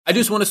I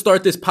just want to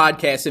start this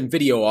podcast and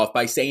video off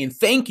by saying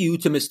thank you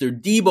to Mr.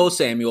 Deebo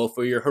Samuel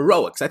for your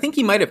heroics. I think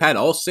he might have had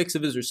all 6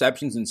 of his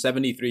receptions in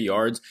 73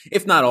 yards.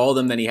 If not all of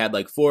them, then he had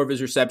like 4 of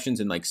his receptions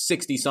in like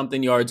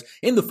 60-something yards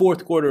in the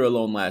fourth quarter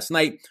alone last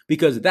night,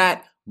 because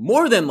that,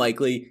 more than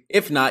likely,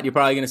 if not, you're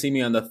probably going to see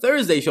me on the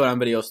Thursday Showdown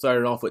video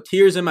starting off with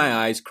tears in my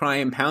eyes,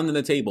 crying, pounding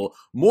the table.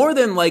 More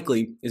than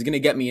likely is going to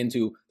get me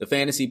into the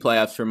fantasy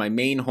playoffs for my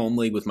main home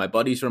league with my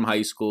buddies from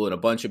high school and a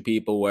bunch of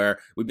people where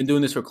we've been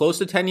doing this for close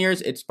to 10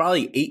 years. It's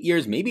probably 8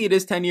 years. Maybe it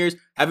is 10 years.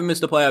 Haven't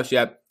missed the playoffs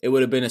yet. It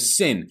would have been a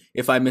sin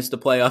if I missed the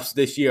playoffs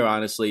this year,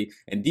 honestly.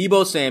 And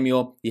Deebo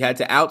Samuel, he had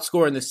to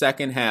outscore in the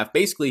second half.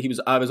 Basically,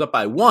 I was up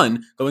by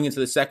 1 going into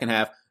the second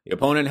half. The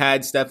opponent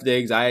had Steph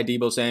Diggs. I had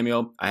Deebo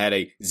Samuel. I had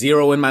a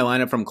 0 in my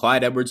lineup from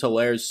Clyde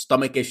Edwards-Hilaire's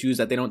stomach issues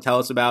that they don't tell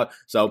us about.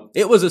 So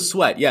it was a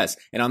sweat, yes.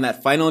 And on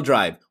that final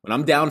drive, when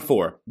I'm down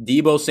 4,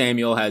 Deebo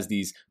Samuel has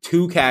these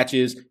 2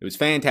 catches. It was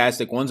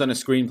fantastic. One's on a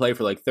screenplay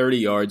for like 30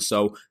 yards.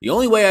 So the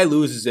only way I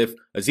lose is if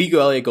Ezekiel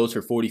Elliott goes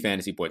for 40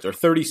 fantasy points, or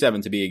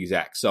 37 to be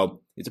exact.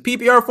 So it's a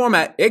PPR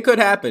format. It could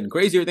happen.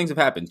 Crazier things have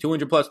happened.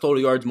 200 plus total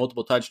yards,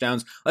 multiple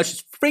touchdowns. Let's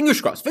just fingers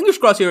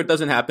crossed here it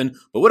doesn't happen.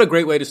 But what a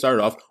great way to start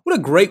it off. What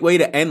a great way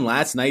to end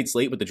last night's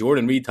slate with the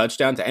Jordan Reed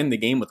touchdown to end the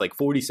game with like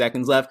 40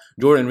 seconds left.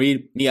 Jordan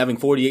Reed, me having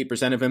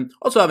 48% of him,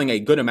 also having a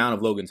good amount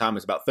of Logan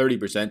Thomas, about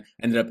 30%,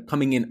 ended up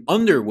coming in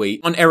underweight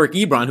on Eric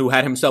Ebron, who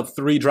had himself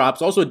 3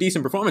 drops. Also a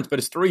decent performance, but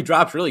his 3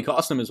 drops really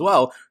cost him as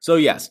well. So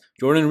yes,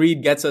 Jordan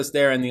Reed gets us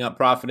there, ending up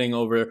profiting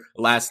over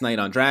last night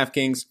on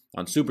Draftkings,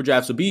 on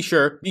Superdraft. So be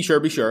sure,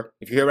 if you're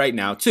here right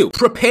now, to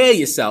prepare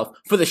yourself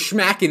for the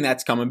schmacking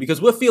that's coming,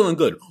 because we're feeling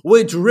good.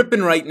 We're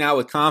dripping right now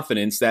with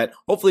confidence that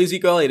hopefully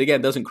Ezekiel Elliott,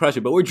 again, doesn't crush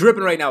it, but we're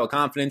dripping right now with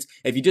confidence.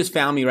 If you just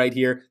found me right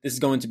here, this is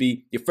going to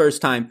be your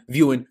first time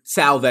viewing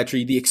Sal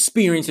Vetri, the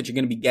experience that you're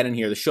going to be getting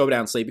here, the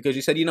Showdown slate, because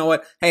you said, you know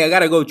what, hey, I got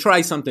to go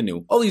try something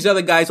new. All these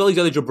other guys, all these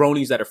other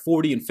jabronis that are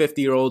 40 and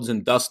 50-year-olds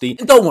and dusty.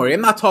 And don't worry,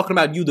 I'm not talking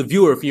about you, the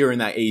viewer, if you're in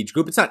that age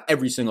group. It's not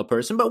every single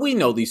person, but we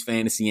know these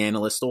fantasy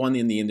analysts, the one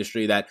in the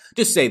industry that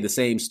just say the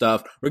same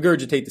stuff,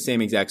 regurgitate the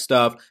same exact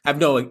stuff, have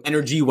no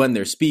energy when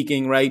they're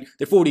speaking, right?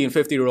 They're 40 and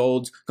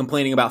 50-year-olds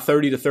complaining about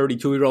 30 to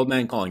 32-year-old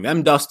men, calling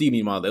them dusty.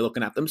 Meanwhile, they're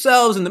looking at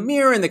themselves in the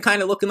mirror and they're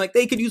kind of looking like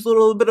they could use a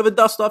little bit of a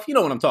dust off. You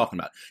know what I'm talking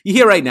about. You're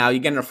here right now,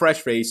 you're getting a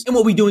fresh face, and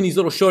we'll be doing these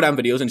little Showdown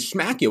videos and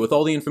smack you with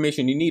all the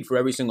information you need for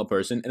every single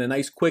person in a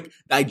nice, quick,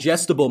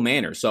 digestible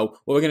manner. So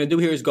what we're going to do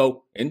here is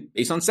go in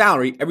based on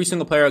salary. Every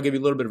single player, I'll give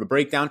you a little bit of a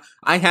breakdown.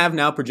 I have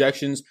now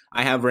projections,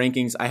 I have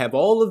rankings, I have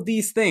all of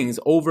these things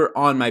over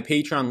on my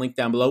Patreon link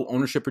down below.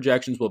 Ownership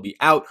projections will be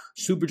out.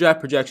 Superdraft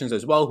projections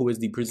as well, who is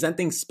the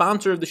presenting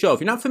sponsor of the show. If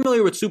you're not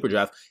familiar with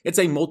Superdraft, it's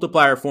a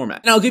multiplier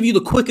format. And I'll give you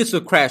the quickest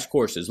of crash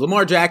courses.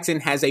 Lamar Jackson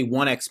has a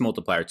 1x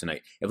multiplier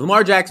tonight. If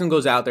Lamar Jackson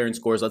goes out there and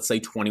scores, let's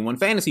say 21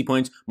 fantasy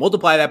points,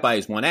 multiply that by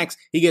his 1x,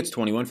 he gets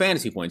 21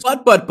 fantasy points.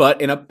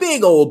 But, in a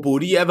big old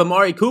booty, you have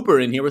Amari Cooper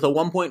in here with a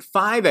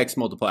 1.5x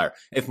multiplier.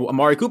 If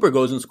Amari Cooper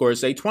goes and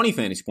scores, say, 20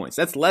 fantasy points,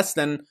 that's less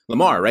than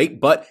Lamar, right?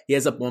 But he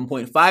has a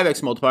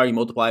 1.5x multiplier. You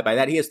multiply it by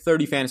that, he has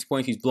 30 fantasy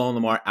points. He's blowing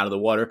Lamar out of the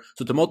water.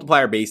 So to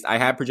multiplier based, I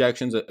have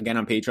projections again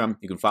on Patreon.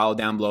 You can follow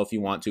down below if you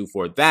want to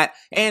for that.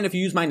 And if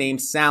you use my name,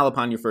 Sal,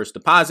 upon your first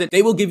deposit,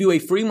 they will give you a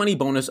free money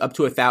bonus up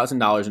to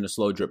 $1,000 in a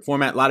slow drip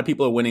format. A lot of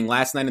people are winning.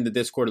 Last night in the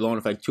Discord alone,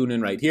 if I tune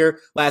in right here,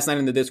 last night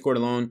in the Discord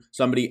alone,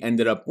 somebody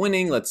ended up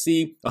winning, let's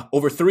see,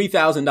 over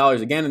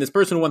 $3,000 again. And this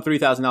person who won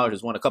 $3,000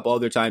 has won a couple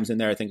other times in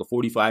there. I think a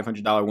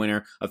 $4,500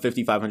 winner, a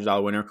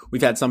 $5,500 winner.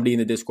 We've had somebody in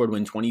the Discord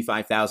win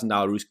 $25,000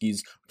 Rooskies.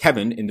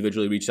 Kevin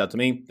individually reached out to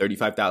me,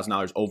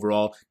 $35,000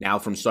 overall. Now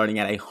from starting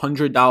at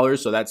 $100,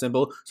 so that's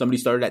simple. Somebody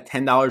started at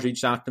 $10,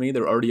 reached out to me.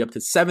 They're already up to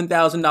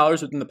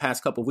 $7,000 within the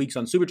past couple of weeks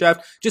on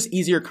Superdraft. Just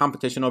easier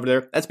competition over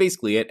there. That's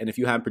basically it. And if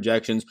you have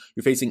projections,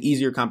 you're facing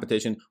easier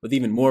competition with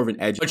even more of an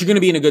edge. But you're going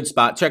to be in a good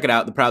spot. Check it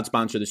out. The proud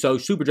sponsor of the show,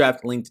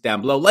 Superdraft, linked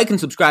down below. Like and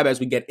subscribe as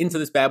we get into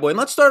this bad boy. And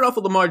let's start off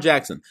with Lamar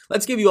Jackson.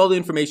 Let's give you all the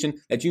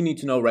information that you need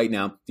to know right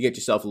now to get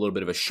yourself a little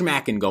bit of a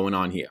schmacking going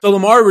on here. So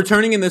Lamar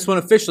returning in this one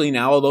officially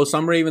now, although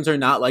some Ravens are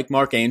not like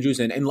Mark Andrews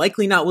and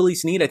likely not Willie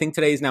Snead. I think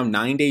today is now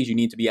 9 days. You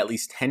need to be at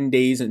least 10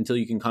 days until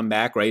you can come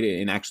back, right,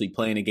 and actually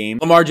play in a game.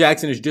 Lamar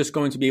Jackson is just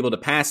going to be able to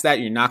pass that.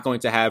 You're not going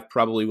to have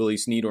probably Willie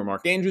Snead or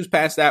Mark Andrews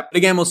pass that. But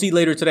again, we'll see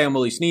later today on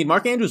Willie Snead.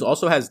 Mark Andrews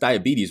also has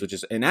diabetes, which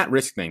is an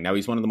at-risk thing. Now,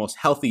 he's one of the most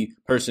healthy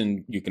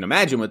person you can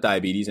imagine with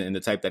diabetes and the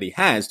type that he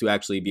has to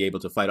actually be able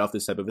to fight off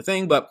this type of a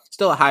thing, but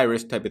still a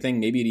high-risk type of thing.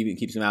 Maybe it even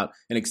keeps him out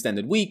an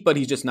extended week, but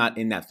he's just not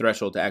in that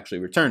threshold to actually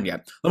return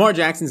yet. Lamar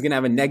Jackson's going to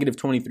have a negative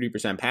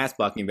 23% pass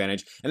blocking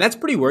advantage, and that's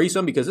pretty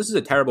worrisome because this is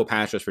a terrible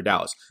pass rush for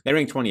Dallas. They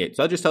rank 28,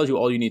 so that just tells you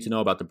all you need to know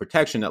about the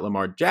protection that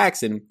Lamar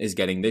Jackson is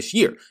getting this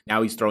year.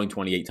 Now he's throwing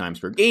 28 times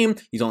per game.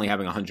 He's only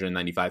having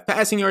 195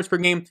 passing yards per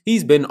game.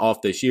 He's been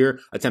off this year,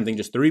 attempting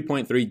just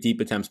 3.3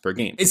 deep attempts per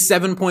game. His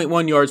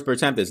 7.1 yards per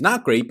attempt is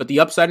not great, but the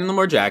upside in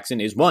Lamar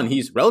Jackson is, one,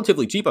 he's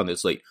relatively cheap on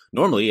this slate.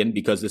 Normally, and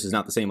because this is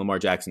not the same Lamar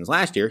Jackson as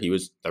last year, he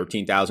was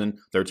 13,000,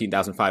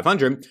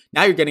 13,500.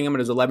 Now you're getting him at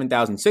his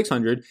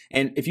 11,600.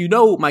 And if you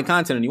know my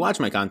content and you watch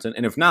my content,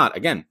 and if not,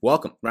 again,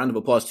 welcome. Round of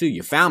applause to you.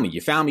 You found me.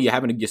 You're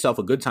having a yourself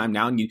a good time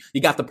now, and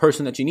you got the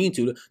person that you need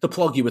to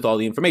plug you with all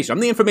the information. I'm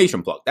the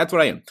information plug. That's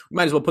what I am. We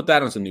might as well put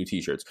that on some new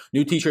t-shirts.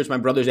 New t-shirts, my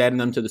brother's adding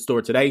them to the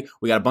store today.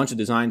 We got a bunch of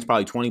designs,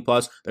 probably 20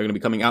 plus. They're going to be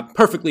coming out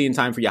perfectly in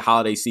time for your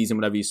holiday season,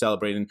 whatever you're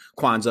celebrating,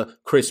 Kwanzaa,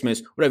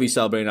 Christmas, whatever you're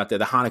celebrating out there,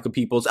 the Hanukkah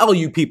peoples, all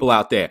you people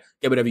out there,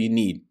 get whatever you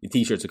need. Your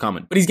t-shirts are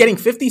coming. But he's getting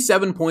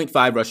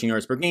 57.5 rushing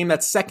yards per game.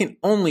 That's second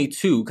only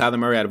to Kyler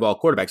Murray out of all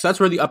quarterbacks. So that's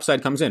where the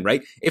upside comes in,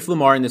 right? If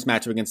Lamar in this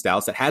matchup against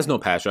Dallas that has no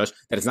pass rush,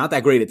 that is not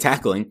that great at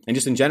tackling, and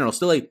just in general,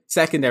 still a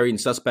secondary and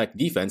suspect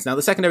defense. Now,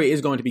 the secondary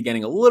is going to be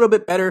getting a little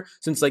bit better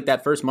since like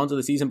that first month of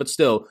the season, but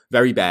still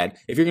very bad.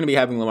 If you're going to be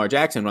having Lamar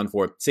Jackson run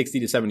for 60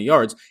 to 70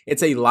 yards,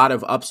 it's a lot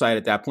of upside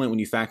at that point when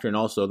you factor in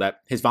also that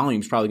his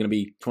volume is probably going to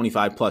be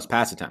 25 plus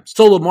pass attempts.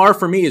 So Lamar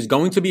for me is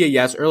going to be a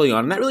yes early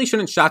on, and that really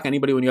shouldn't shock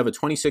anybody when you have a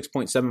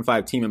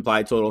 26.75 team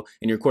implied total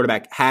and your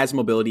quarterback has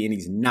mobility and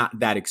he's not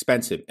that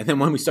expensive. And then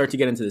when we start to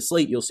get into the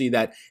slate, you'll see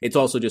that it's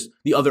also just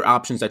the other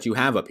options that you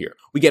have up here.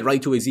 We get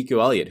right to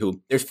Ezekiel Elliott,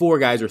 who there's 4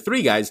 guys or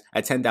 3 guys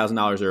at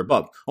 $10,000 or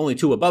above. Only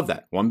 2 above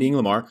that. One being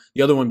Lamar,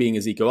 the other one being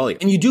Ezekiel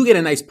Elliott. And you do get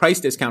a nice price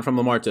discount from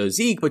Lamar to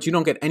Zeke, but you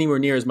don't get anywhere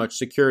near as much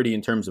security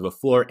in terms of a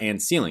floor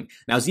and ceiling.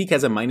 Now Zeke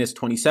has a minus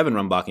 27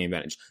 run blocking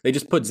advantage. They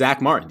just put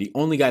Zach Martin, the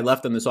only guy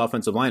left on this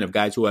offensive line of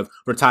guys who have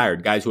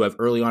retired, guys who have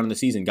early on in the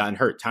season gotten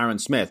hurt. Tyron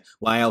Smith,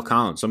 Lyle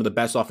Collins, some of the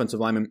best offensive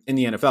linemen in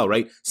the NFL,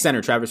 right?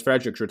 Center Travis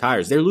Fredericks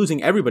retires. They're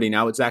losing everybody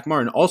now with Zach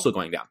Martin also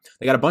going down.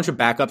 They got a bunch of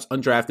backups,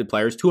 undrafted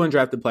players, 2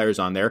 undrafted players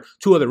on there,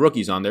 2 other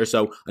rookies on there.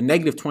 So a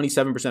negative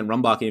 27%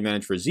 run blocking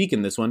advantage for Zeke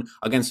in this one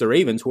against the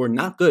Ravens, who are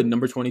not good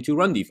number 22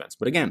 run defense.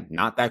 But again,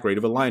 not that great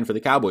of a line for the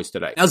Cowboys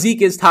today. Now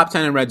Zeke is top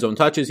 10 in red zone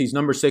touches. He's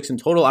number 6 in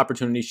total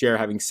opportunity share,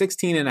 having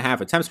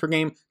 16.5 attempts per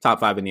game, top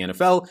 5 in the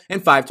NFL,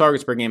 and 5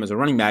 targets per game as a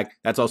running back.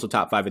 That's also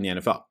top 5 in the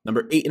NFL.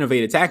 Number 8 in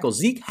evaded tackles.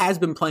 Zeke has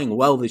been playing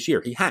well this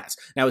year. He has.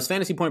 Now his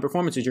fantasy point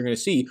performances you're going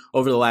to see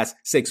over the last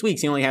 6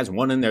 weeks, he only has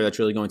one in there that's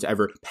really going to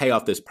ever pay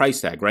off this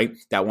price tag, right?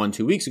 That one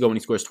 2 weeks ago when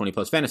he scores 20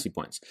 plus fantasy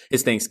points.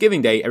 His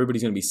Thanksgiving Day,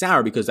 everybody's going to be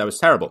sour because that was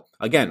terrible.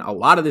 Again, a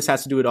lot of this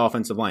has to do with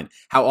offensive line.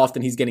 How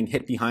often he's getting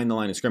hit behind the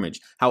line of scrimmage.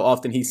 How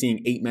often he's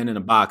seeing 8 men in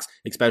a box,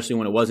 especially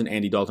when it wasn't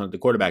Andy Dalton at the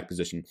quarterback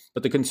position.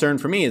 But the concern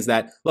for me is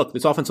that, look,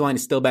 this offensive line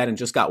is still bad and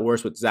just got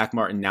worse with Zach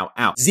Martin now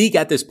out. Zeke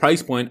at this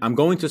price point, I'm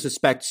going to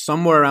suspect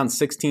somewhere around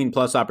 16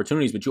 plus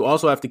opportunities, but you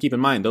also have to keep in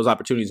mind those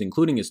opportunities,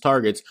 including his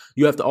targets.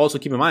 You have to also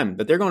keep in mind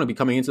that they're going to be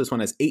coming into this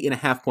one as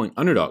 8.5 point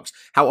underdogs.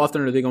 How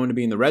often are they going to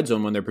be in the red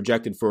zone when they're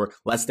projected for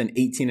less than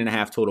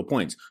 18.5 total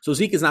points? So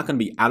Zeke is not going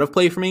to be out of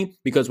play for me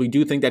because we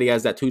do think that he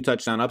has that 2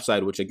 touchdown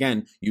upside, which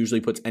again,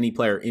 usually puts any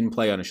player in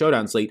play on a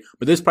showdown slate.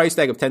 But this price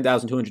tag of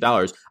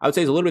 $10,200, I would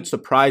say is a little bit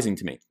surprising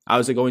to me. I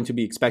was going to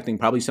be expecting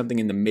probably something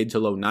in the mid to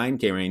low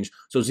 9K range.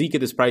 So Zeke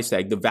at this price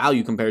tag, the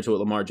value compared to what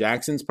Lamar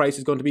Jackson's price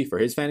is going to be for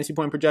his fantasy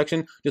point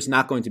projection, just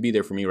not going to be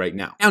there for me right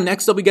now. Now,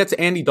 next up, we get to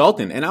Andy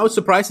Dalton, and I was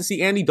surprised to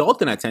see Andy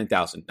Dalton at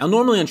 $10,000. Now,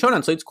 normally on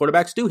showdown slates,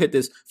 quarterbacks do hit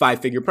this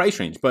 5-figure price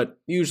range, but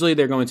usually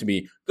they're going to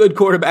be good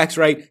quarterbacks,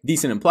 right?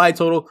 Decent implied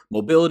total,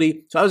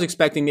 mobility. So I was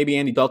expecting maybe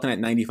Andy Dalton at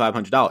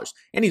 $9,500.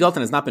 Andy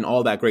Dalton has not been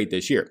all that great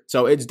this year.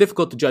 So it's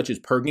difficult to judge his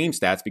per game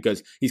stats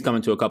because he's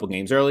coming to a couple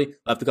games early,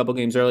 left a couple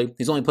games early.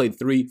 He's only played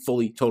 3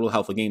 fully total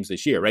healthy games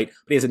this year, right?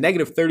 But he has a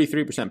negative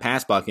 33%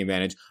 pass blocking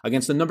advantage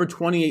against the number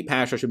 28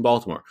 pass rush in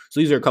Baltimore. So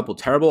these are a couple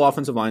terrible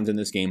offensive lines in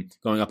this game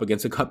going up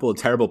against a couple of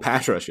terrible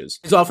pass rushes.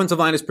 His offensive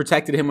line has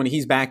protected him when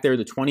he's back there,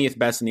 the 20th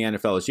best in the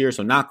NFL this year,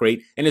 so not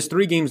great. In his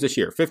 3 games this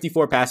year,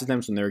 54 pass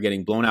attempts when they were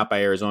getting blown out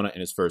by Arizona in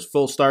his first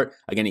full start.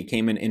 Again, he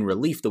came in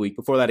relief the week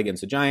before that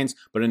against the Giants,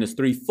 but in his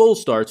 3 full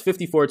starts,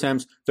 54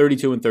 attempts,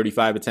 32 and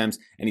 35 attempts,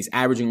 and he's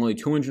averaging only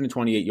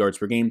 228 yards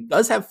per game.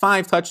 Does have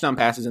 5 touchdown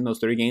passes in those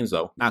 3 games,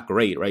 though. Not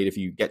great, right? If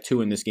you get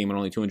 2 in this game and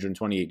only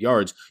 228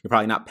 yards, you're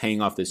probably not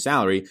paying off this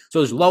salary. So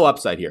there's low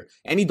upside here.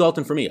 Andy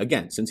Dalton for me,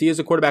 again, since he is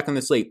a quarterback on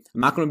the slate,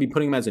 I'm not going to be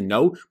putting him as a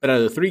no, but out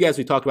of the 3 guys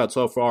we talked about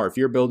so far, if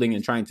you're building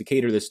and trying to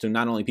cater this to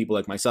not only people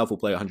like myself who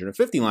play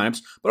 150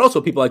 lineups, but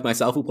also people like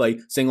myself who play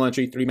single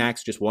entry, 3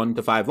 max, just 1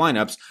 to 5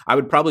 lineups, I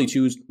would probably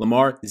choose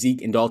Lamar,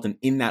 Zeke, and Dalton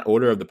in that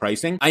order of the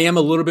pricing. I am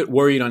a little bit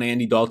worried on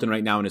Andy Dalton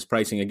right now in his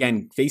pricing.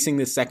 Again, facing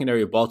this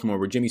secondary of Baltimore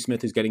where Jimmy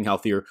Smith is getting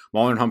healthier,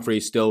 Marlon Humphrey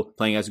is still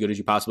playing as good as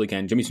you possibly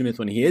can. Jimmy Smith,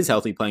 when he is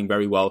healthy, playing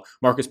very well.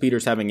 Marcus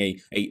Peters having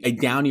a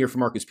down year for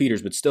Marcus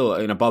Peters, but still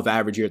an above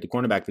average year at the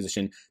cornerback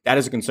position. That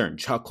is a concern.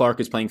 Chuck Clark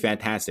is playing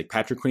fantastic.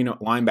 Patrick Queen,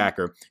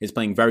 linebacker, is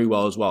playing very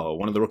well as well.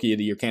 One of the Rookie of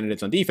the Year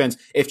candidates on defense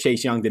if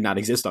Chase Young did not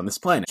exist on this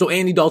planet. So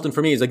Andy Dalton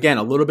for me is, again,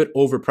 a little bit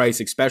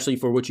overpriced, especially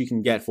for what you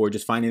can get for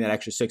just finding that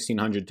extra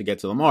 $1,600 to get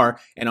to Lamar.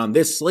 And on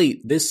this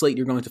slate,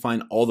 you're going to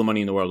find all the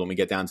money in the world when we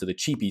get down to the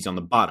cheapies on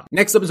the bottom.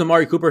 Next up is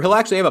Amari Cooper. He'll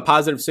actually have a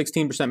positive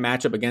 16%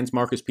 matchup against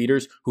Marcus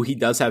Peters, who he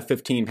does have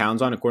 15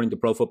 pounds on, according to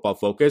Pro Football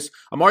Focus.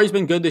 Amari's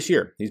been good this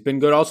year. He's been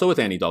good also with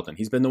Andy Dalton.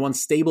 He's been the one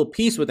stable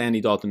piece with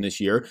Andy Dalton this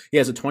year. He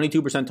has a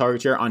 22%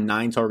 target share on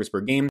 9 targets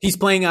per game. He's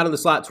playing out of the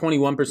slot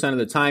 21% of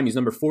the time. He's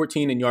number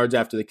 14 in yards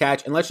after the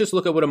catch. And let's just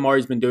look at what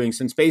Amari's been doing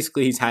since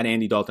basically he's had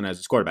Andy Dalton as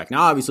his quarterback.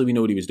 Now, obviously, we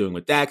know what he was doing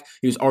with Dak.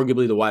 He was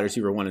arguably the wide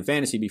receiver 1 in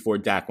fantasy before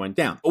Dak went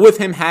down. But with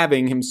him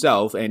having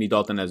himself, Andy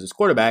Dalton, as his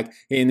quarterback,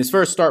 In his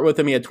first start with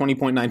him, he had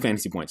 20.9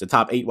 fantasy points, a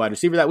top 8 wide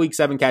receiver that week,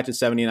 7 catches,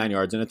 79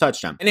 yards, and a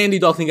touchdown. And Andy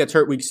Dalton gets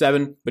hurt week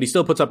 7, but he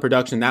still puts up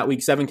production that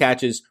week, 7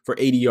 catches for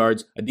 80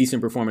 yards, a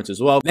decent performance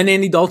as well. Then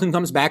Andy Dalton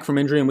comes back from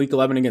injury in week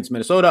 11 against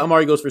Minnesota.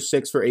 Amari goes for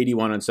 6 for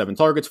 81 on 7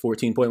 targets,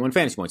 14.1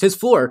 fantasy points. His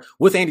floor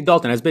with Andy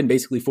Dalton has been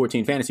basically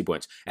 14 fantasy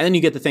points. And then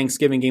you get the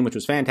Thanksgiving game, which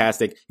was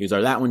fantastic. He was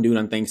our that one dude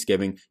on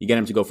Thanksgiving. You get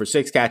him to go for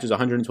 6 catches,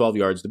 112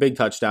 yards, the big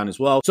touchdown as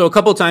well. So a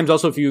couple times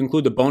also, if you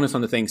include the bonus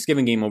on the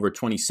Thanksgiving game, over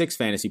 26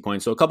 fantasy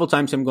points. So a couple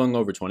times him going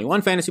over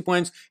 21 fantasy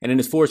points, and in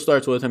his 4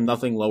 starts with him,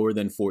 nothing lower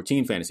than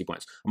 14 fantasy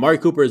points. Amari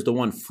Cooper is the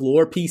one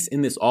floor piece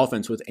in this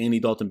offense with Andy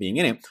Dalton being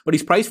in it, but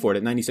he's priced for it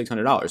at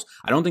 $9,600.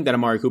 I don't think that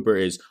Amari Cooper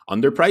is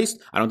underpriced.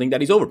 I don't think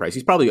that he's overpriced.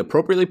 He's probably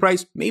appropriately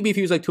priced. Maybe if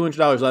he was like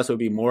 $200 less, it would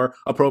be more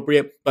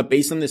appropriate. But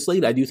based on this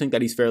slate, I do think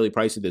that he's fairly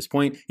priced at this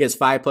point. He has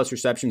 5+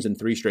 receptions in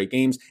 3 straight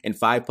games and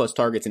 5+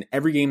 targets in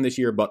every game this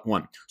year but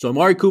 1. So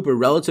Amari Cooper,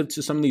 relative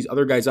to some of these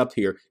other guys up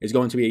here, is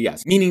going to be a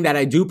yes. Meaning that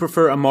I do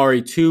prefer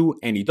Amari to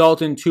Andy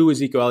Dalton, to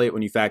Ezekiel Elliott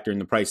when you factor in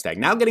the price tag.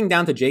 Now getting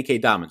down to J.K.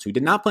 Dobbins, who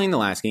did not play in the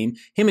last game.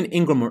 Him and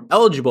Ingram were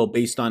eligible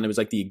based on, it was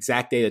like the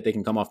exact day that they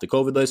can come off the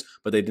COVID list,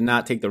 but they did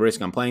not take the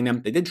risk on playing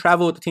them. They did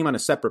travel with the team on a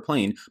separate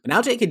plane, but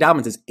now J.K.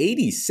 Dobbins is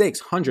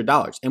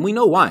 $8,600, and we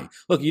know why.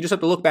 Look, you just have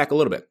to look back a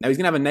little bit. Now he's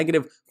going to have a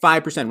negative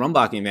 5% run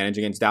blocking advantage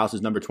against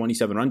Dallas's number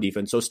 27 run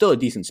defense, so still a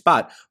decent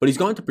spot, but he's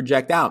going to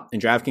project out,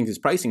 and DraftKings is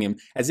pricing him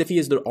as if he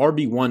is the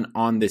RB1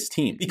 on this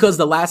team. Because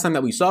the last time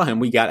that we saw him,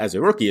 we got as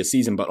a rookie a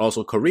season, but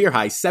also career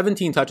high,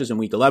 17 touches in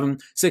week 11,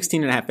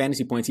 16.5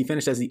 fantasy points. He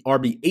finished as the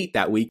RB8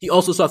 that week. He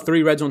also saw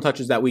 3 red zone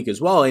touches that week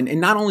as well, and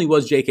not only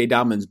was J.K.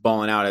 Dobbins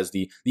balling out as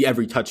the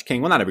every touch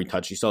king, well, not every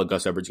touch, you saw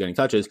Gus Edwards getting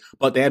touches,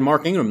 but they had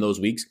Mark Ingram those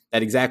weeks,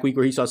 that exact week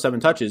where he saw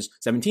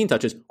 17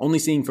 touches, only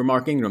seeing for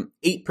Mark Ingram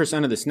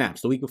 8% of the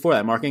snaps. The week before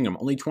that, Mark Ingram,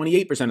 only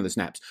 28% of the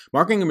snaps.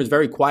 Mark Ingram is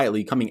very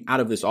quietly coming out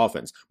of this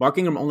offense. Mark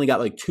Ingram only got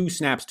like 2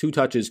 snaps, 2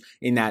 touches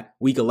in that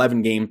week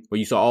 11 game where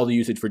you saw all the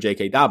usage for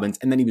J.K. Dobbins,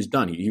 and then he was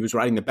done. He was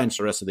riding the bench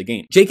the rest of the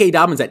game. J.K.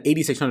 Dobbins at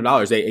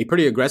 $8,600, a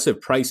pretty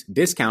aggressive price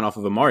discount off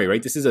of Amari,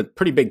 right? This is a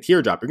pretty big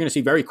teardrop. You're going to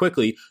see very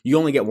quickly, you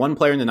only get 1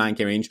 player in the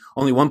 9K range,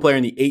 only 1 player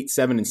in the 8,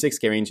 7, and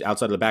 6K range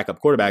outside of the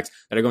backup quarterbacks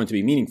that are going to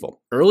be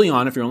meaningful. Early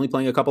on, if you're only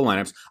playing a couple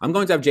lineups, I'm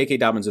going to have J.K.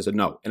 Dobbins as a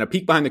no. And a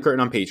peek behind the curtain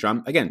on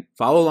Patreon. Again,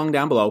 follow along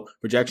down below.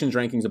 Projections,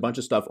 rankings, a bunch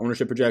of stuff.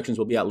 Ownership projections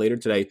will be out later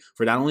today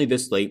for not only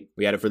this slate.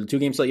 We had it for the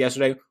 2-game slate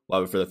yesterday.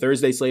 We'll have it for the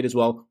Thursday slate as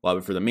well. We'll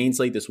have it for the main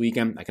slate this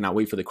weekend. I cannot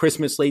wait for the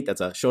Christmas slate.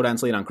 That's a showdown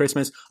slate on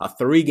Christmas. A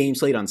 3-game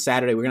slate on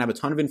Saturday. We're going to have a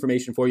ton of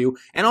information for you.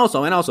 And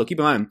also, keep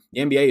in mind,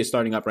 the NBA is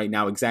starting up right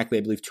now exactly,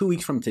 I believe, 2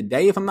 weeks from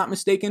today, if I'm not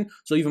mistaken.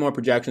 So even more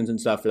projections and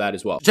stuff for that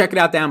as well. Check it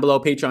out down below,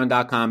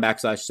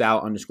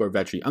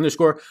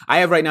 patreon.com/Sal_Vetri_. I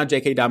have right now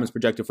J.K. Dobbins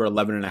projected for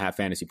 11.5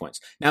 fantasy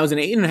points. Now, as an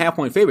 8.5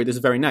 point favorite, this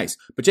is very nice.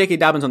 But J.K.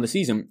 Dobbins on the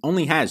season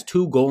only has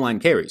 2 goal line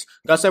carries.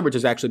 Gus Edwards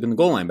has actually been the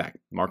goal line back.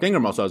 Mark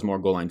Ingram also has more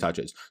goal line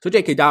touches. So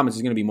J.K. Dobbins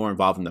is going to be more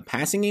involved in the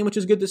passing game, which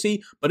is good to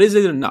see. But is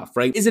it enough,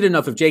 right? Is it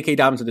enough if J.K.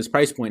 Dobbins at this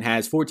price point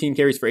has 14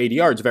 carries for 80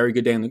 yards, very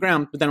good day on the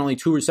ground, but then only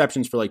 2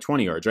 receptions for like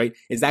 20 yards, right?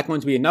 Is that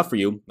going to be enough for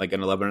you, like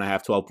an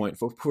 11.5, 12 point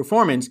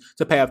performance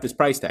to pay off this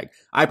price tag?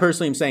 I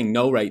personally am saying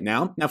no right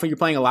now. Now, if you're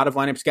playing a lot of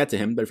lineups, get to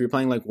him. But if you're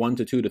playing like 1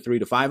 to 2 to 3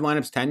 to 5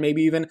 lineups, 10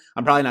 maybe even,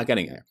 I'm probably not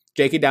getting there.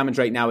 J.K. Dobbins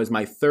right now is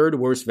my 3rd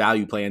worst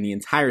value play on the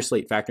entire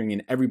slate, factoring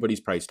in everybody's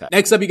price tag.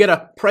 Next up, you get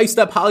a priced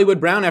up Hollywood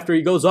Brown after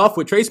he goes off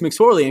with Trace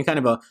McSorley and kind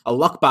of a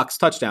luck box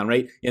touchdown,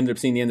 right? You ended up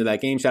seeing the end of that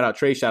game. Shout out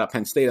Trace, shout out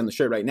Penn State on the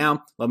shirt right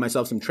now. Love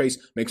myself some Trace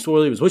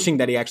McSorley. Was wishing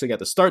that he actually got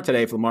the start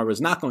today if Lamar was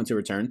not going to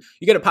return.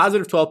 You get a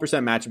positive 12%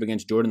 matchup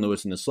against Jordan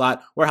Lewis in the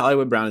slot, where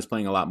Hollywood Brown is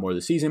playing a lot more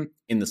this season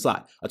in the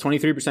slot. A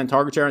 23%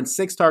 target share on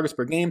 6 targets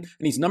per game,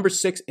 and he's number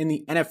 6 in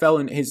the NFL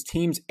in his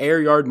team's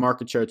air yard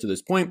market share to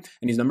this point,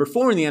 and he's number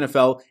 4 in the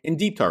NFL in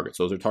deep targets.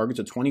 Those are targets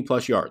of 20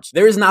 plus yards.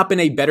 There has not been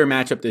a better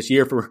matchup this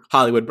year for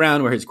Hollywood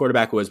Brown, where his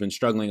quarterback, who has been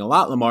struggling a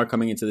lot, Lamar,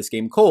 coming into this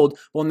game cold,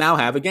 will now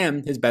have,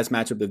 again, his best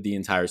matchup of the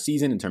entire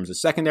season in terms of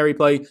secondary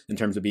play, in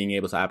terms of being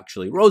able to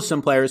actually roast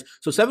some players.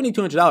 So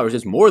 $7,200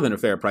 is more than a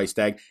fair price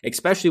tag,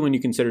 especially when you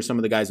consider some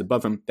of the guys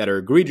above him that are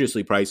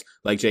egregiously priced,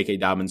 like J.K.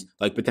 Dobbins,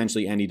 like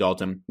potentially Andy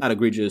Dalton, not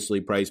egregiously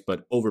priced,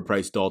 but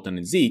overpriced Dalton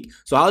and Zeke.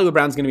 So Hollywood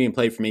Brown's going to be in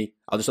play for me.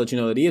 I'll just let you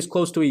know that he is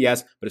close to a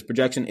yes, but his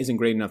projection isn't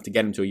great enough to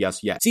get him to a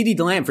yes yet. CeeDee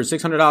Lamb for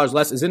 $600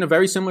 less is in a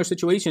very similar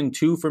situation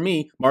to, for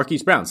me,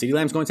 Marquise Brown. CeeDee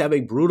Lamb's going to have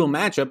a brutal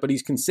matchup, but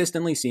he's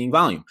consistently seeing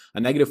volume. A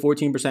negative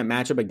 14%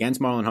 matchup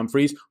against Marlon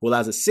Humphreys, who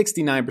allows a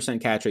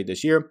 69% catch rate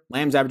this year.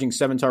 Lamb's averaging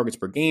 7 targets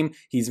per game.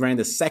 He's ran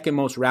the 2nd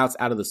most routes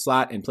out of the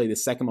slot and played the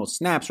 2nd most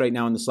snaps right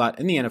now in the slot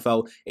in the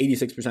NFL.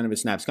 86% of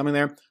his snaps coming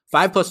there.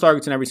 5+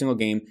 targets in every single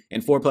game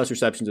and 4+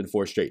 receptions in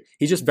 4 straight.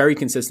 He's just very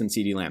consistent,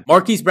 CeeDee Lamb.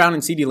 Marquise Brown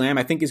and CeeDee Lamb,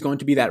 I think, is going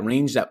to be that range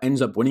range that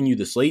ends up winning you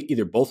the slate,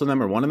 either both of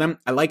them or one of them,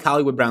 I like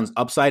Hollywood Brown's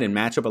upside and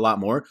matchup a lot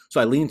more, so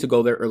I lean to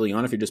go there early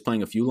on if you're just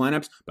playing a few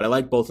lineups, but I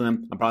like both of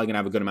them. I'm probably going to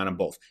have a good amount of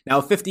both. Now,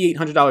 a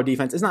 $5,800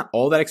 defense is not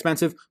all that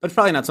expensive, but it's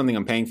probably not something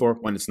I'm paying for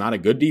when it's not a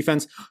good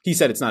defense. He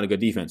said it's not a good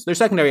defense. Their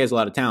secondary has a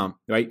lot of talent,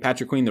 right?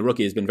 Patrick Queen, the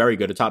rookie, has been very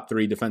good, a top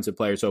 3 defensive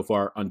player so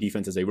far on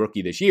defense as a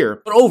rookie this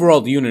year, but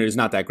overall the unit is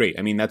not that great.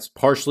 I mean, that's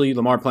partially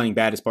Lamar playing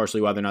bad, is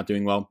partially why they're not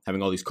doing well.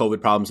 Having all these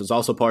COVID problems is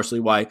also partially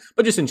why,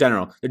 but just in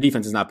general, their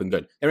defense has not been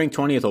good. They're ranked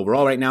 20th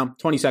overall right now,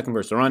 22nd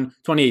versus the run,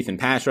 28th in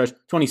pass rush,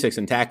 26th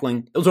in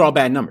tackling. Those are all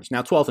bad numbers.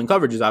 Now, 12th in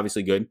coverage is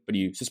obviously good, but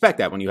you suspect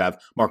that when you have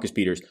Marcus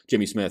Peters,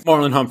 Jimmy Smith,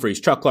 Marlon Humphreys,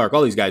 Chuck Clark,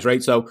 all these guys,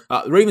 right? So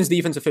the Ravens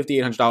defense of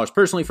 $5,800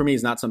 personally for me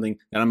is not something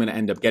that I'm going to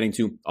end up getting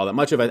to all that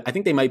much of. I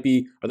think they might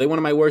be, are they one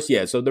of my worst?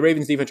 Yeah. So the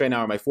Ravens defense right now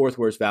are my 4th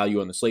worst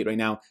value on the slate right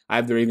now. I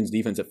have the Ravens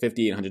defense at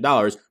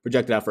 $5,800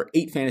 projected out for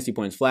 8 fantasy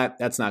points flat.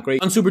 That's not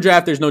great. On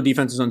Superdraft, there's no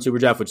defenses on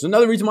Superdraft, which is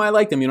another reason why I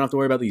like them. You don't have to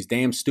worry about these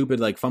damn stupid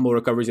like fumble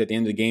recoveries at the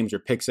end of the games or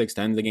pick six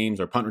to end the games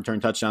or punt return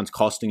touchdowns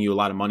costing you a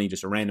lot of money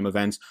just for random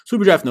events.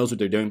 Superdraft knows what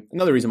they're doing.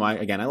 Another reason why,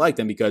 again, I like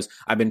them because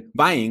I've been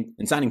buying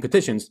and signing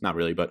petitions, not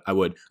really, but I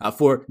would,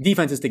 for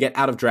defenses to get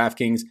out of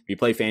Draftkings. You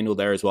play FanDuel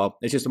there as well.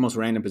 It's just the most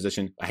random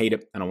position. I hate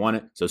it. I don't want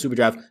it. So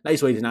Superdraft,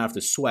 nice way to not have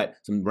to sweat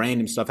some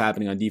random stuff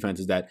happening on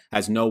defenses that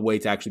has no way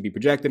to actually be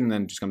projected and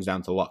then it just comes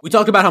down to luck. We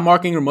talked about how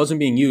Mark Ingram wasn't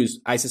being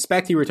used. I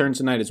suspect he returns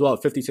tonight as well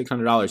at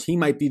 $5,600. He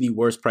might be the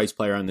worst price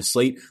player on the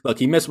slate. Look,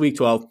 he missed week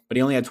 12, but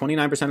he only had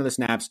 29% of the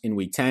snaps in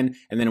week 10.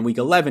 And then in week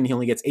 11, he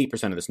only gets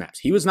 8% of the snaps.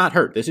 He was not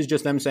hurt. This is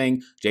just them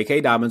saying,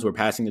 J.K. Dobbins, we're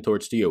passing the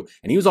torch to you.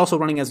 And he was also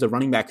running as the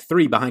running back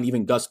 3 behind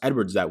even Gus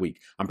Edwards that week.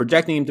 I'm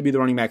projecting him to be the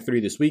running back 3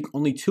 this week.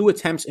 Only 2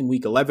 attempts in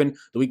week 11.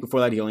 The week before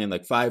that, he only had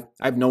like 5.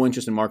 I have no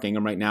interest in Mark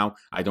Ingram right now.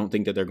 I don't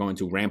think that they're going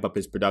to ramp up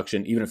his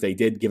production. Even if they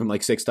did give him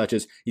like 6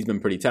 touches, he's been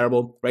pretty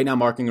terrible. Right now,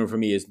 Mark Ingram for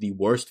me is the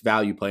worst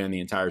value play on the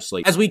entire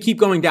slate. As we keep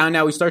going down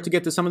now, we start to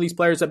get to some of these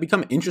players that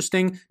become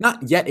interesting.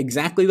 Not yet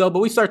exactly though, but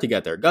we start to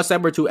get there. Gus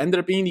Edwards, who ended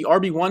up being the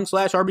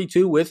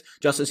RB1/RB2 with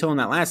Justice Hill in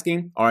that last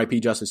game.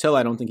 RIP Justice Hill.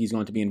 I don't think he's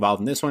going to be involved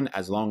in this one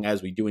as long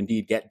as we do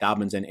indeed get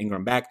Dobbins and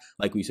Ingram back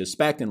like we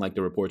suspect and like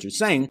the reports are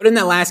saying. But in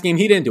that last game,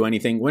 he didn't do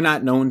anything. He's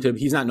not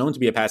known to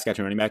be a pass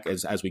catching running back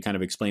as we kind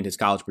of explained his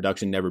college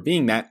production never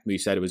being that. We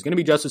said it was going to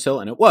be Justice Hill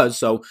and it was.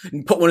 So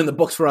put one in the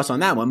books for us on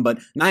that one. But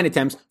 9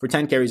 attempts for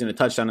 10 carries and a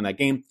touchdown in that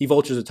game. He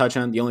vultures a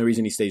touchdown. The only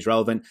reason he stays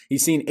relevant.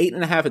 He's seen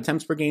 8.5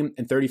 attempts per game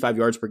and 35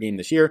 yards per game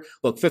this year.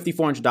 Look,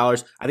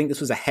 $5,400. I think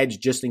this was a hedge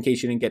just in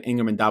case you didn't get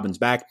Ingram and Dobbins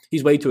back.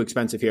 He's way too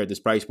expensive here at this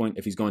price point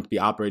if he's going to be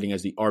operating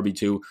as the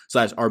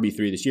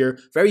RB2/RB3 this year.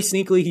 Very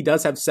sneakily, he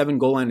does have 7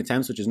 goal line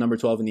attempts, which is number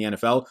 12 in the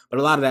NFL, but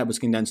a lot of that was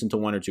condensed into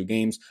 1 or 2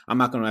 games. I'm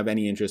not going to have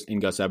any interest in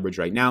Gus Edwards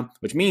right now,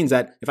 which means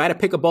that if I had to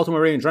pick a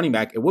Baltimore Ravens running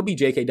back, it would be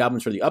J.K.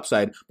 Dobbins for the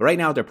upside, but right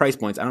now at their price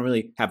points, I don't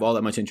really have all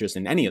that much interest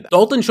in any of them.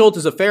 Dalton Schultz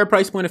is a fair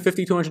price point of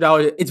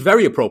 $5,200. It's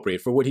very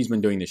appropriate for what he's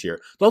been doing this year.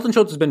 Dalton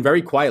Schultz has been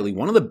very quietly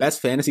one of the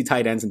best fantasy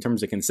tight ends in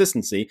terms of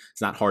consistency.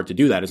 It's not hard to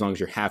do that as long as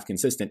you're half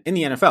consistent in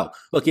the NFL.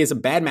 Look, he has a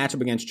bad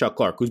matchup against Chuck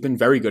Clark, who's been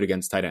very good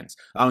against tight ends,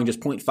 allowing just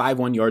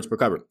 0.51 yards per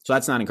cover. So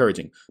that's not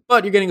encouraging.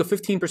 But you're getting a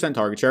 15%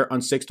 target share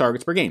on 6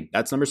 targets per game.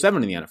 That's number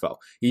 7 in the NFL.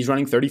 He's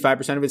running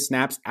 35% of his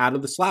snaps out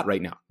of the slot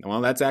right now.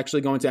 Well, that's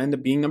actually going to end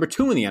up being number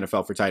 2 in the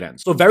NFL for tight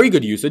ends. So very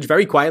good usage.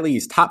 Very quietly,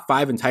 he's top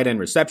 5 in tight end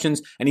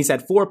receptions, and he's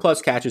had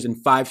 4+ catches in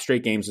 5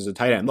 straight games as a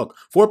tight end. Look,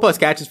 4+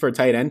 catches for a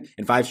tight end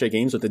in 5 straight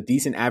games with a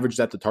decent average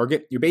at the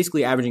target. You're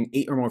basically averaging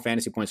 8 or more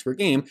fantasy points per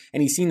game,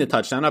 and he's seen the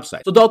touchdown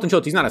upside. So Dalton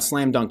Schultz, he's not a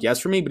slam dunk yes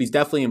for me, but he's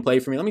definitely in play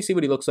for me. Let me see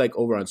what he looks like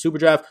over on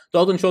Superdraft.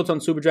 Dalton Schultz on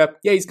Superdraft,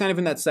 yeah, he's kind of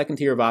in that second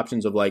tier of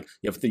options of like,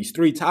 you have these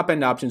 3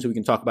 top-end options who we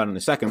can talk about in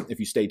a second if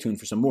you stay tuned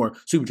for some more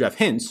Superdraft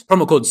hints.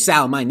 Promo code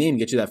SAL, my name,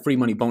 gets you that free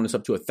money bonus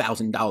up to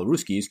 $1,000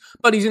 Rooskies,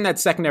 but he's in that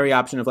secondary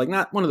option of like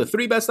not one of the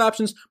 3 best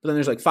options, but then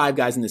there's like 5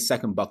 guys in this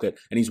second bucket,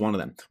 and he's one of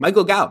them.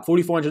 Michael Gallup,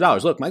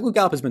 $4,400. Look, Michael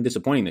Gallup has been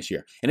disappointing this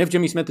year, and if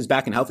Jimmy Smith is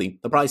back and healthy,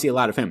 they'll probably see a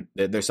lot of him.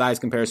 Their size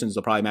comparisons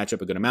will probably match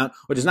up a good amount,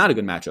 which is not a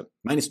good matchup.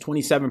 Minus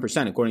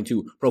 27% according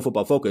to Pro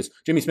Football Focus.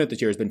 Jimmy Smith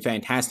this year has been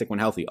fantastic when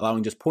healthy,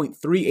 allowing just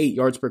 0.38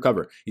 yards per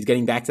cover. He's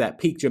getting back to that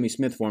peak Jimmy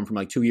Smith form from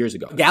like 2 years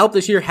ago. Gallup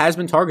this year has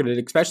been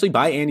targeted, especially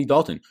by Andy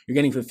Dalton. You're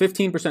getting for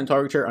 15%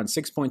 target share on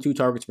 6.2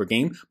 targets per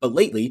game, but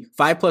lately,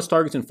 5+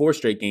 targets in 4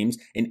 straight games,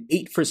 and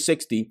 8 for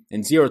 60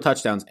 and 0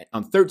 touchdowns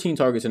on 13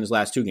 targets in his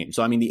last 2 games.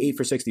 So, I mean, the 8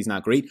 for 60 is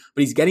not great,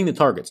 but he's getting the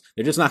targets.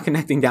 They're just not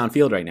connecting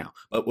downfield right now.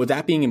 But with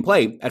that being in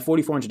play, at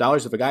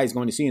 $4,400, if a guy is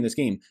going to see in this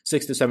game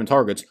 6 to 7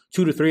 targets,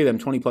 2 to 3 of them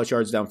 20+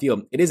 yards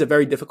downfield, it is a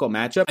very difficult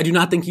matchup. I do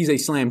not think he's a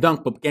slam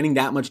dunk, but getting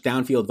that much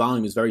downfield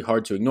volume is very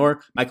hard to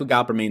ignore. Michael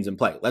Gallup remains in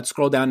play. Let's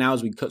scroll down now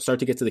as we start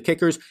to get to the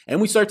kickers,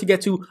 and we start to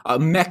get to a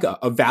mecca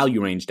of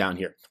value range down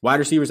here. Wide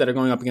receivers that are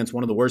going up against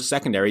one of the worst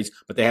secondaries,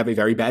 but they have a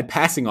very bad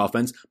passing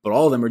offense, but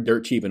all of them are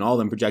dirt cheap, and all of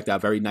them project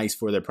out very nice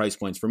for their price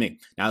points for me.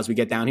 Now, as we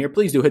get down here,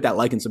 please do hit that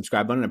like and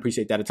subscribe button. I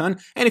appreciate that a ton.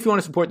 And if you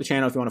want to support the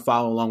channel, if you want to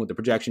follow along with the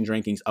projections,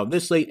 rankings of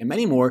this slate, and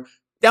many more,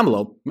 down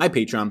below, my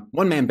Patreon,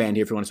 one-man band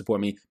here if you want to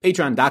support me,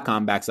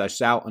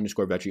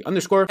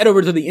 patreon.com/Sal_Vetri_. Head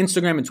over to the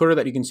Instagram and Twitter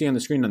that you can see on the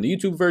screen on the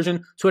YouTube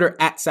version, Twitter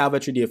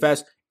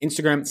 @SalVetriDFS,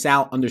 Instagram,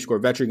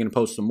 Sal_Vetri. Going to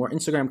post some more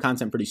Instagram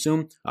content pretty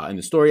soon in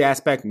the story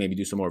aspect, maybe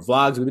do some more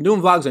vlogs. We've been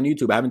doing vlogs on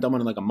YouTube. I haven't done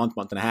one in like a month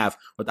and a half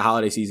with the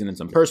holiday season and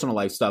some personal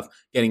life stuff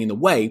getting in the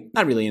way.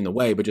 Not really in the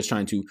way, but just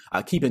trying to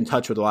keep in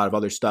touch with a lot of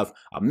other stuff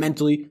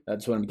mentally.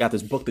 That's when we got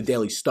this book, The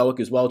Daily Stoic,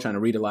 as well, trying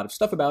to read a lot of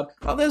stuff about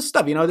all this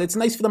stuff. You know, it's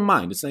nice for the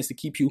mind. It's nice to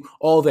keep you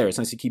all there. It's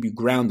nice to keep you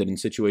grounded in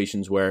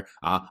situations where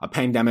a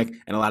pandemic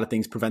and a lot of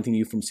things preventing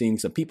you from seeing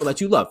some people that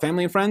you love,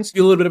 family and friends.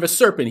 You're a little bit of a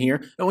serpent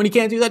here. And when you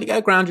can't do that, you got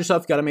to ground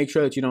yourself. You got to make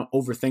sure that you don't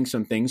overthink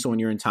some things. So when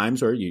you're in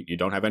times where you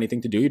don't have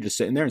anything to do, you're just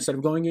sitting there, instead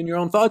of going in your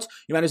own thoughts,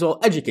 you might as well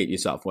educate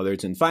yourself, whether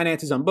it's in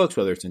finances on books,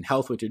 whether it's in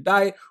health with your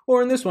diet,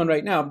 or in this one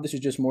right now. This is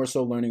just more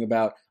so learning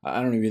about,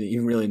 I don't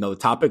even really know the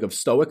topic of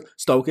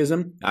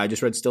Stoicism. I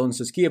just read Still and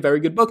Saskia, a very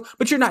good book,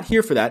 but you're not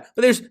here for that.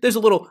 But there's a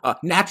little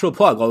natural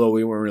plug, although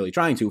we weren't really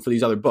trying to, for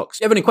these other books.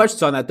 If you have any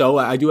questions on that though,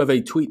 I do have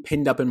a tweet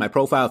pinned up in my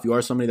profile. If you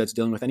are somebody that's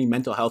dealing with any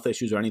mental health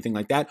issues or anything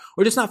like that,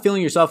 or just not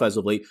feeling yourself as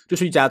of late,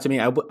 just reach out to me.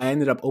 I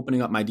ended up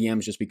opening up my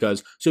DMs just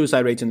because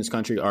suicide rates in this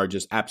country are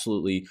just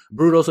absolutely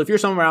brutal. So if you're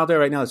somewhere out there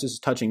right now that's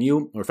just touching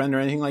you or a friend or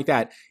anything like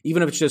that,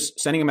 even if it's just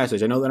sending a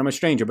message, I know that I'm a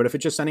stranger, but if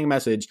it's just sending a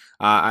message,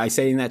 I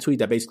say in that tweet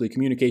that basically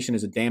communication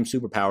is a damn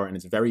superpower and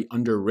it's very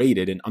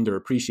underrated and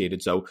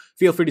underappreciated. So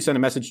feel free to send a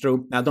message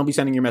through. Now, don't be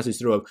sending your message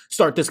through of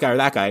start this guy or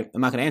that guy.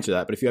 I'm not going to answer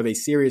that. But if you have a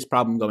serious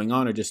problem going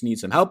on or just need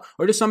some help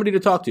or just somebody to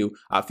talk to,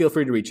 feel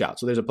free to reach out.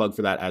 So there's a plug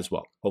for that as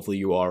well. Hopefully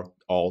you are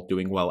all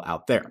doing well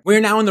out there.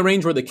 We're now in the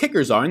range where the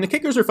kickers are, and the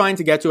kickers are fine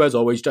to get to as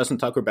always. Justin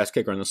Tucker, best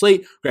kicker on the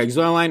slate. Greg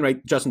Zuerlein,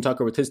 right? Justin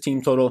Tucker with his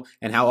team total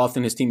and how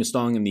often his team is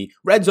stalling in the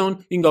red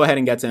zone. You can go ahead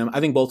and get to him. I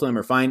think both of them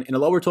are fine in a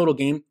lower total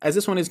game, as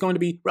this one is going to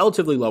be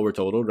relatively lower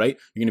total, right?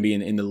 You're going to be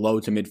in the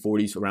low to mid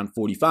 40s, around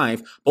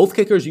 45. Both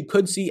kickers you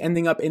could see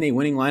ending up in a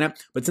winning lineup,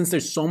 but since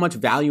there's so much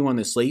value on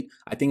this slate,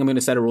 I think I'm going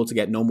to set a rule to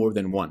get no more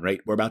than one,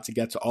 right? We're about to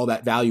get to all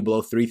that value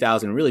below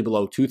 $3,000 and really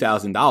below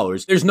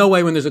 $2,000. There's no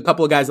way when there's a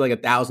couple of guys like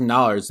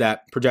 $1,000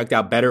 that project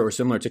out better or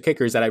similar to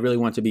kickers that I really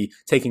want to be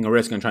taking a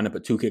risk on trying to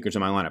put two kickers in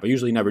my lineup. I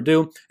usually never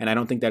do, and I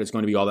don't think that it's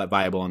going to be all that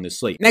viable on this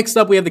slate. Next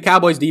up, we have the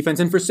Cowboys defense,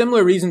 and for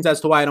similar reasons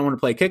as to why I don't want to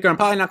play kicker, I'm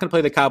probably not going to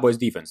play the Cowboys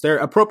defense. They're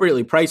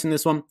appropriately priced in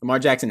this one. Lamar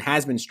Jackson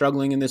has been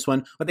struggling in this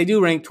one, but they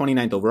do rank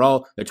 29th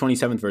overall. They're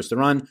 27th versus the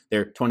run.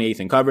 They're 28th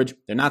in coverage.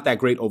 They're not that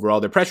great overall.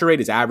 Their pressure rate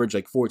is average,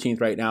 like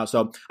 14th right now,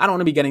 so I don't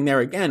want to be getting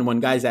there again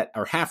when guys that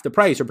are half the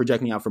price are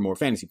projecting out for more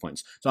fantasy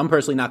points. So I'm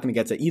personally not going to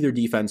get to either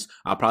defense,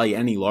 probably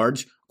any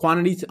large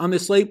quantity on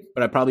this slate,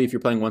 but I probably, if you're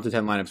playing 1 to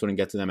 10 lineups, wouldn't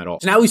get to them at all.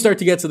 So now we start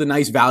to get to the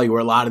nice value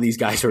where a lot of these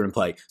guys are in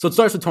play. So it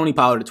starts with Tony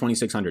Pollard at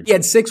 2,600. He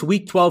had 6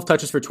 week 12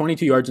 touches for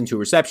 22 yards and 2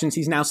 receptions.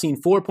 He's now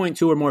seen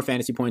 4.2 or more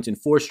fantasy points in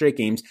 4 straight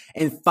games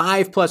and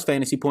 5+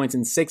 fantasy points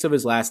in 6 of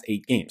his last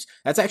 8 games.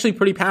 That's actually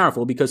pretty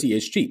powerful because he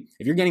is cheap.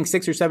 If you're getting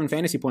 6 or 7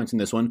 fantasy points in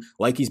this one,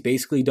 like he's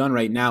basically done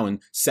right now in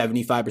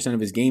 75%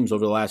 of his games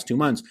over the last 2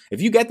 months, if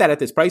you get that at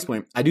this price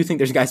point, I do think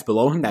there's guys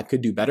below him that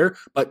could do better,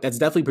 but that's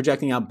definitely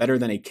projecting out better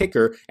than a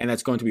kicker, and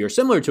that's going to be or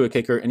similar to a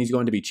kicker, and he's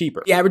going to be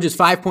cheaper. He averages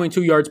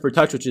 5.2 yards per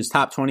touch, which is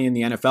top 20 in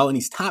the NFL, and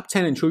he's top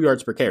 10 in true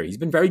yards per carry. He's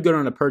been very good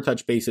on a per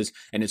touch basis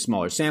in a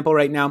smaller sample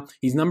right now.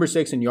 He's number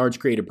 6 in yards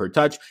created per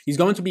touch. He's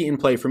going to be in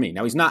play for me.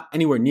 Now, he's not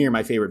anywhere near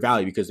my favorite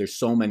value because there's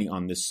so many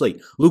on this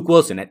slate. Luke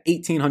Wilson at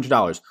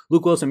 $1,800.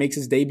 Luke Wilson makes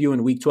his debut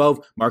in week 12.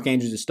 Mark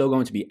Andrews is still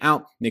going to be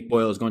out. Nick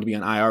Boyle is going to be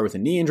on IR with a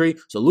knee injury.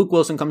 So Luke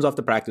Wilson comes off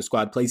the practice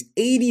squad, plays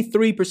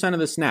 83% of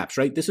the snaps,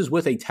 right? This is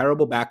with a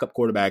terrible backup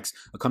quarterbacks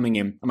coming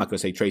in. I'm not going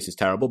to say Trace is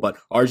terrible, but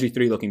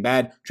RG3 looking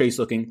bad. Trace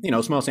looking,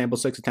 small sample,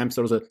 6 attempts.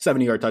 There was a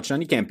 70-yard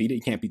touchdown. You can't beat it.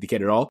 You can't beat the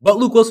kid at all. But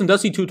Luke Wilson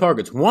does see 2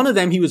 targets. One of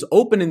them, he was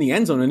open in the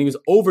end zone and he was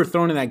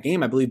overthrown in that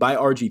game, I believe, by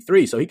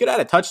RG3. So he could add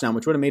a touchdown,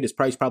 which would have made his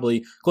price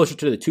probably closer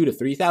to the $2,000 to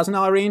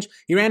 $3,000 range.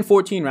 He ran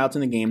 14 routes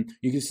in the game.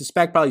 You can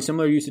suspect probably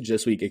similar usage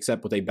this week,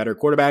 except with a better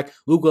quarterback.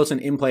 Luke Wilson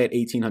in play at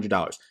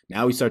 $1,800.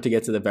 Now we start to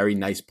get to the very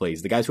nice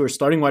plays. The guys who are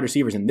starting wide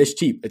receivers and this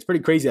cheap. It's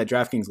pretty crazy that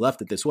Draftkings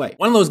left it this way.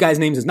 One of those guys'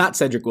 names is not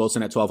Cedric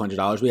Wilson at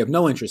 $1,200. We have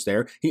no interest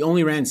there. He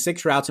only ran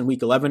 6 routes in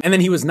week 11, and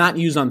then he was not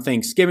used on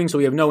Thanksgiving, so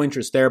we have no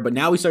interest there. But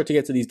now we start to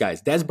get to these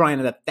guys. Des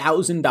Bryant at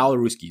 $1,000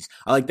 Rooskies.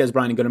 I like Des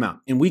Bryant a good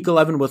amount. In week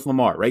 11 with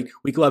Lamar, right?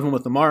 Week 11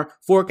 with Lamar,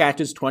 4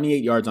 catches,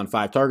 28 yards on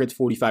 5 targets,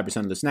 45%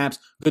 of the snaps.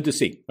 Good to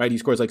see, right? He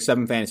scores like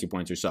 7 fantasy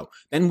points or so.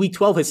 Then week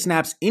 12, his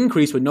snaps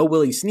increase with no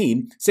Willie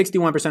Snead,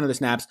 61% of the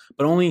snaps,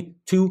 but only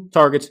 2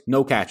 targets,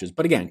 no catches.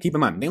 But again, keep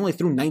in mind, they only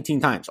threw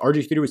 19 times.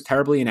 RG3 was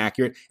terribly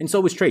inaccurate, and so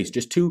was Trace,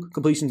 just 2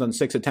 completions on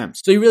 6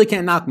 attempts. So you really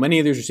can't knock many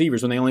of these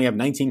receivers when they only have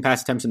 19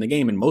 pass attempts the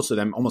game, and most of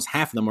them, almost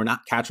half of them, were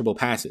not catchable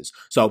passes.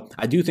 So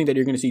I do think that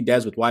you're going to see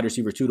Dez with wide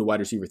receiver 2 to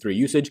wide receiver 3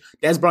 usage.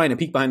 Dez Bryant, a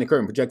peek behind the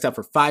curtain, projects out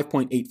for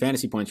 5.8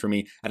 fantasy points for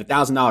me. At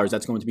 $1,000,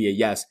 that's going to be a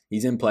yes.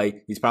 He's in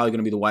play. He's probably going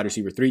to be the wide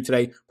receiver 3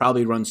 today.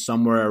 Probably runs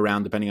somewhere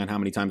around, depending on how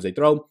many times they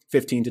throw,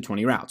 15 to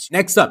 20 routes.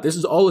 Next up, this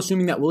is all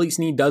assuming that Willie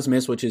Snead does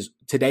miss, which is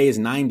today is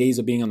 9 days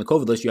of being on the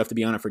COVID list. You have to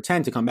be on it for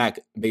 10 to come back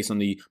based on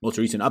the most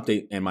recent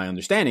update and my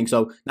understanding.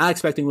 So not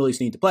expecting Willie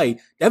Snead to play.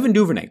 Devin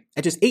Duvernay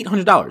at just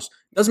 $800.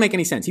 Doesn't make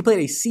any sense. He played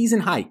a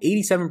season high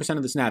 87%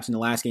 of the snaps in the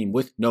last game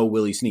with no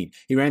Willie Snead.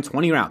 He ran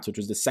 20 routes, which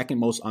was the second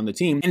most on the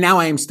team. And now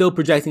I am still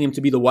projecting him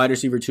to be the wide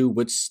receiver 2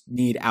 with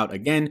Snead out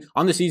again.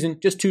 On the season,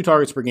 just 2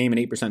 targets per game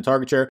and 8%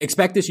 target share.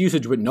 Expect this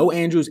usage with no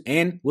Andrews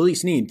and Willie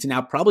Snead to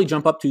now probably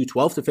jump up to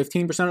 12 to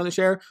 15% of the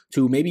share,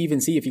 to maybe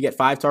even see if you get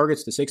 5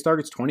 targets to 6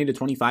 targets, 20 to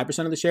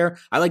 25% of the share.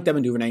 I like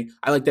Devin Duvernay.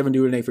 I like Devin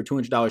Duvernay for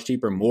 $200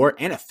 cheaper, more,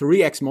 and a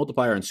 3x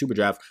multiplier in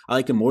Superdraft. I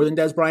like him more than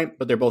Dez Bryant,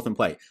 but they're both in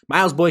play.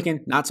 Miles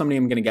Boykin, not somebody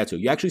I'm going to get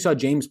to. You actually saw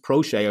James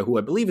Prochet, who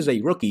I believe is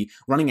a rookie,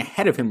 running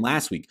ahead of him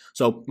last week.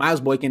 So Miles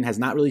Boykin has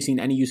not really seen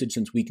any usage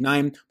since week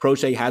 9.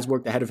 Prochet has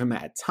worked ahead of him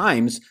at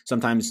times.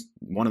 Sometimes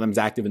one of them's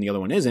active and the other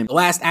one isn't. The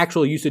last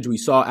actual usage we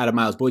saw out of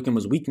Miles Boykin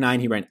was week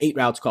 9. He ran 8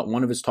 routes, caught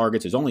one of his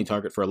targets, his only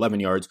target, for 11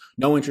 yards.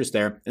 No interest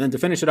there. And then to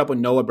finish it up with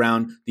Noah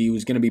Brown, he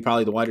was going to be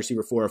probably the wide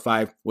receiver 4 or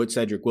 5 with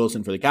Cedric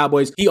Wilson for the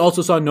Cowboys. He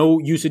also saw no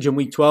usage in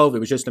week 12. It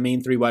was just the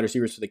main 3 wide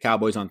receivers for the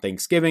Cowboys on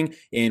Thanksgiving.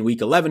 In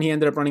week 11, he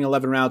ended up running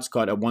 11 routes,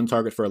 caught a 1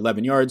 target for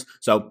 11 yards.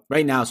 So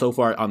right now, so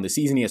far on the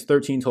season, he has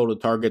 13 total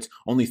targets,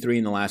 only 3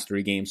 in the last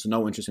 3 games. So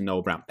no interest in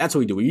Noah Brown. That's what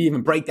we do. We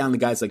even break down the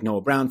guys like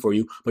Noah Brown for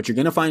you, but you're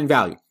going to find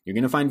value. You're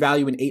going to find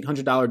value in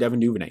 $800 Devin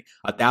Duvernay,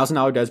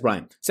 $1,000 Dez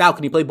Bryant. Sal,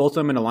 can you play both of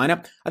them in a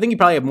lineup? I think you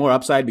probably have more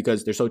upside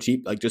because they're so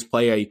cheap. Like, just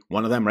play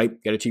one of them, right?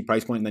 Get a cheap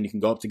price point, and then you can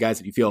go up to guys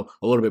that you feel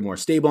a little bit more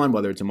stable on,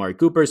 whether it's Amari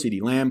Cooper,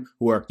 CeeDee Lamb,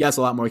 who are, yes,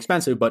 a lot more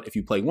expensive, but if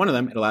you play one of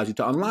them, it allows you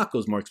to unlock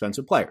those more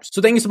expensive players.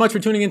 So thank you so much for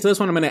tuning into this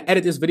one. I'm going to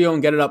edit this video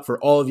and get it up for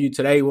all of you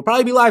today. We'll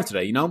probably be live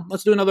today,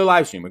 Let's do another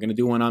live stream. We're going to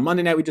do one on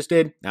Monday night we just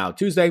did. Now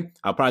Tuesday,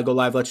 I'll probably go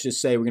live. Let's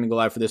just say we're going to go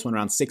live for this one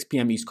around 6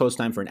 p.m. East Coast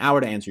time for an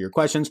hour to answer your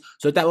questions.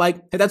 So hit that like,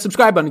 hit that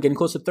subscribe button, getting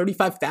close to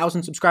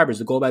 35,000 subscribers,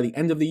 the goal by the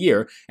end of the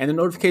year. And the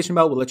notification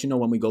bell will let you know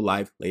when we go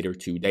live later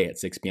today at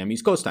 6 p.m.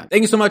 East Coast time.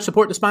 Thank you so much.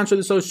 Support the sponsor of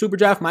the show,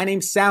 Superdraft. My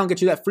name's Sal, and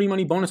get you that free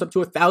money bonus up to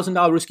 $1,000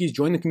 riskies.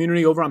 Join the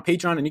community over on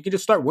Patreon, and you can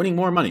just start winning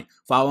more money.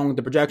 Follow along with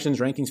the projections,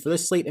 rankings for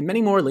this slate, and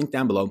many more. Link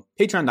down below.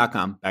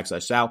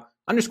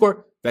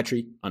 Patreon.com/Sal_Vetri_.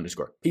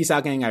 Peace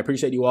out, gang. I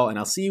appreciate you all, and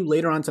I'll see you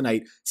later on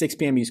tonight, 6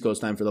 p.m. East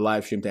Coast time, for the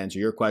live stream to answer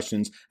your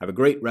questions. Have a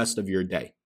great rest of your day.